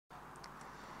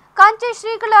ಕಾಂಚಿ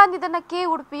ಶ್ರೀಗಳ ನಿಧನಕ್ಕೆ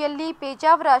ಉಡುಪಿಯಲ್ಲಿ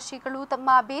ಪೇಜಾವರ ಶ್ರೀಗಳು ತಮ್ಮ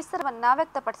ಬೇಸರವನ್ನ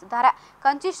ವ್ಯಕ್ತಪಡಿಸಿದ್ದಾರೆ.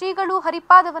 ಕಂಚಿ ಶ್ರೀಗಳು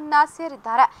ಹರಿಪಾದವನ್ನ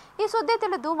ಸೇರಿದ್ದಾರೆ. ಈ ಸುದ್ದಿ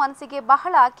ತಿಳಿದು ಮನಸ್ಸಿಗೆ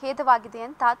ಬಹಳ ಖೇದವಾಗಿದೆ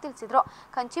ಅಂತ ತಿಳಿಸಿದ್ರು.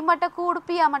 ಕಂಚಿ ಮಠಕ್ಕೂ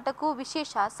ಉಡುಪಿಯ ಮಠಕ್ಕೂ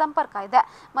ವಿಶೇಷ ಸಂಪರ್ಕ ಇದೆ.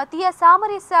 ಮತೀಯ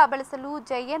ಸಾಮರಸ್ಯ ಬೆಳೆಸಲು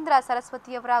ಜಯೇಂದ್ರ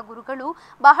ಸರಸ್ವತಿಯವರ ಗುರುಗಳು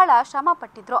ಬಹಳ ಶ್ರಮ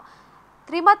ಪಟ್ಟಿದ್ರು.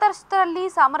 ತ್ರಿಮತಸ್ಥರಲ್ಲಿ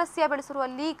ಸಾಮರಸ್ಯ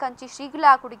ಬೆಳೆಸುವಲ್ಲಿ ಕಂಚಿ ಶ್ರೀಗಳ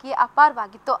ಕೊಡುಗೆ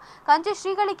ಅಪಾರವಾಗಿತ್ತು. ಕಂಚಿ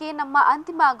ಶ್ರೀಗಳಿಗೆ ನಮ್ಮ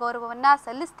ಅಂತಿಮ ಗೌರವವನ್ನ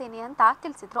ಸಲ್ಲಿಸ್ತೇನೆ ಅಂತ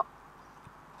ತಿಳಿಸಿದ್ರು.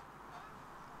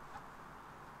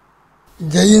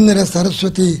 ಜಯೇಂದ್ರ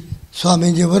ಸರಸ್ವತಿ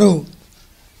ಸ್ವಾಮೀಜಿಯವರು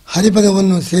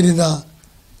ಹರಿಪದವನ್ನು ಸೇರಿದ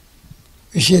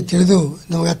ವಿಷಯ ತಿಳಿದು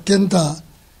ನಮಗೆ ಅತ್ಯಂತ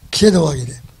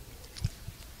ಖೇದವಾಗಿದೆ.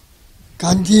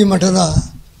 ಕಾಂಚಿ ಮಠದ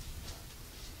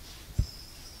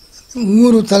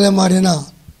 3 ತಲೆಮಾರಿನ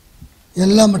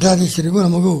ಎಲ್ಲ ಮಠಾಧೀಶರಿಗೂ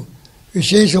ನಮಗೂ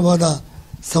ವಿಶೇಷವಾದ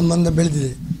ಸಂಬಂಧ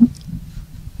ಬೆಳೆದಿದೆ.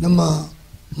 ನಮ್ಮ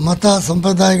ಮತ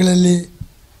ಸಂಪ್ರದಾಯಗಳಲ್ಲಿ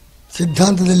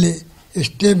ಸಿದ್ಧಾಂತದಲ್ಲಿ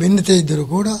ಎಷ್ಟೇ ಭಿನ್ನತೆ ಇದ್ದರೂ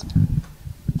ಕೂಡ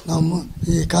ನಮ್ಮ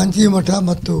ಈ ಕಾಂಚಿ ಮಠ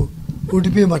ಮತ್ತು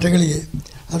ಉಡುಪಿ ಮಠಗಳಿಗೆ,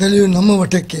 ಅದರಲ್ಲಿಯೂ ನಮ್ಮ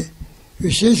ಮಠಕ್ಕೆ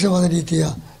ವಿಶೇಷವಾದ ರೀತಿಯ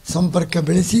ಸಂಪರ್ಕ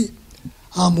ಬೆಳೆಸಿ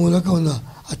ಆ ಮೂಲಕ ಒಂದು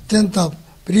ಅತ್ಯಂತ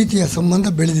ಪ್ರೀತಿಯ ಸಂಬಂಧ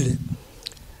ಬೆಳೆದಿದೆ.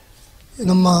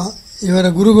 ನಮ್ಮ ಇವರ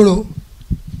ಗುರುಗಳು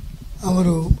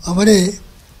ಅವರೇ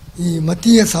ಈ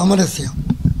ಮತೀಯ ಸಾಮರಸ್ಯ,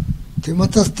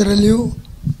 ತ್ರಿಮತಸ್ಥರಲ್ಲಿಯೂ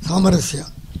ಸಾಮರಸ್ಯ,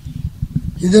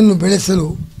 ಇದನ್ನು ಬೆಳೆಸಲು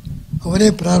ಅವರೇ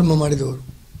ಪ್ರಾರಂಭ ಮಾಡಿದವರು.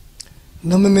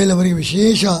 ನಮ್ಮ ಮೇಲೆ ಅವರಿಗೆ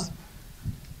ವಿಶೇಷ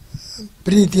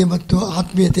ಪ್ರೀತಿ ಮತ್ತು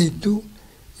ಆತ್ಮೀಯತೆ ಇತ್ತು.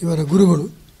 ಇವರ ಗುರುಗಳು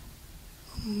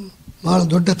ಬಹಳ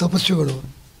ದೊಡ್ಡ ತಪಸ್ವಿಗಳು.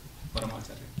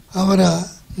 ಅವರ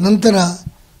ನಂತರ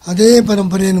ಅದೇ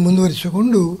ಪರಂಪರೆಯನ್ನು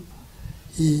ಮುಂದುವರಿಸಿಕೊಂಡು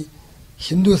ಈ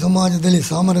ಹಿಂದೂ ಸಮಾಜದಲ್ಲಿ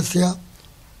ಸಾಮರಸ್ಯ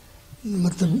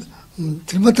ಮತ್ತು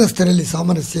ತ್ರಿಮತಸ್ಥರಲ್ಲಿ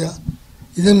ಸಾಮರಸ್ಯ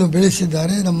ಇದನ್ನು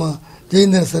ಬೆಳೆಸಿದ್ದಾರೆ ನಮ್ಮ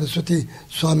ಜಯೇಂದ್ರ ಸರಸ್ವತಿ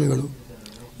ಸ್ವಾಮಿಗಳು.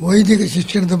 ವೈದಿಕ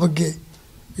ಶಿಕ್ಷಣದ ಬಗ್ಗೆ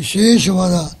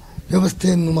ವಿಶೇಷವಾದ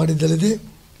ವ್ಯವಸ್ಥೆಯನ್ನು ಮಾಡಿದ್ದಲ್ಲದೆ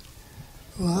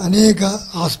ಅನೇಕ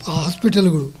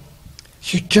ಹಾಸ್ಪಿಟಲ್ಗಳು,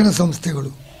 ಶಿಕ್ಷಣ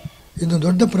ಸಂಸ್ಥೆಗಳು ಇನ್ನು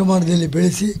ದೊಡ್ಡ ಪ್ರಮಾಣದಲ್ಲಿ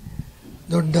ಬೆಳೆಸಿ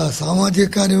ದೊಡ್ಡ ಸಾಮಾಜಿಕ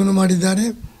ಕಾರ್ಯವನ್ನು ಮಾಡಿದ್ದಾರೆ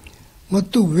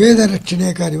ಮತ್ತು ವೇದ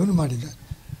ರಕ್ಷಣೆಯ ಕಾರ್ಯವನ್ನು ಮಾಡಿದ್ದಾರೆ.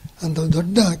 ಅಂಥ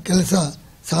ದೊಡ್ಡ ಕೆಲಸ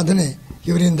ಸಾಧನೆ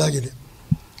ಇವರಿಂದಾಗಿದೆ.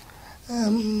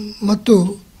 ಮತ್ತು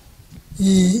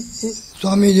ಈ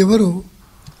ಸ್ವಾಮೀಜಿಯವರು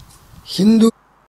ಹಿಂದೂ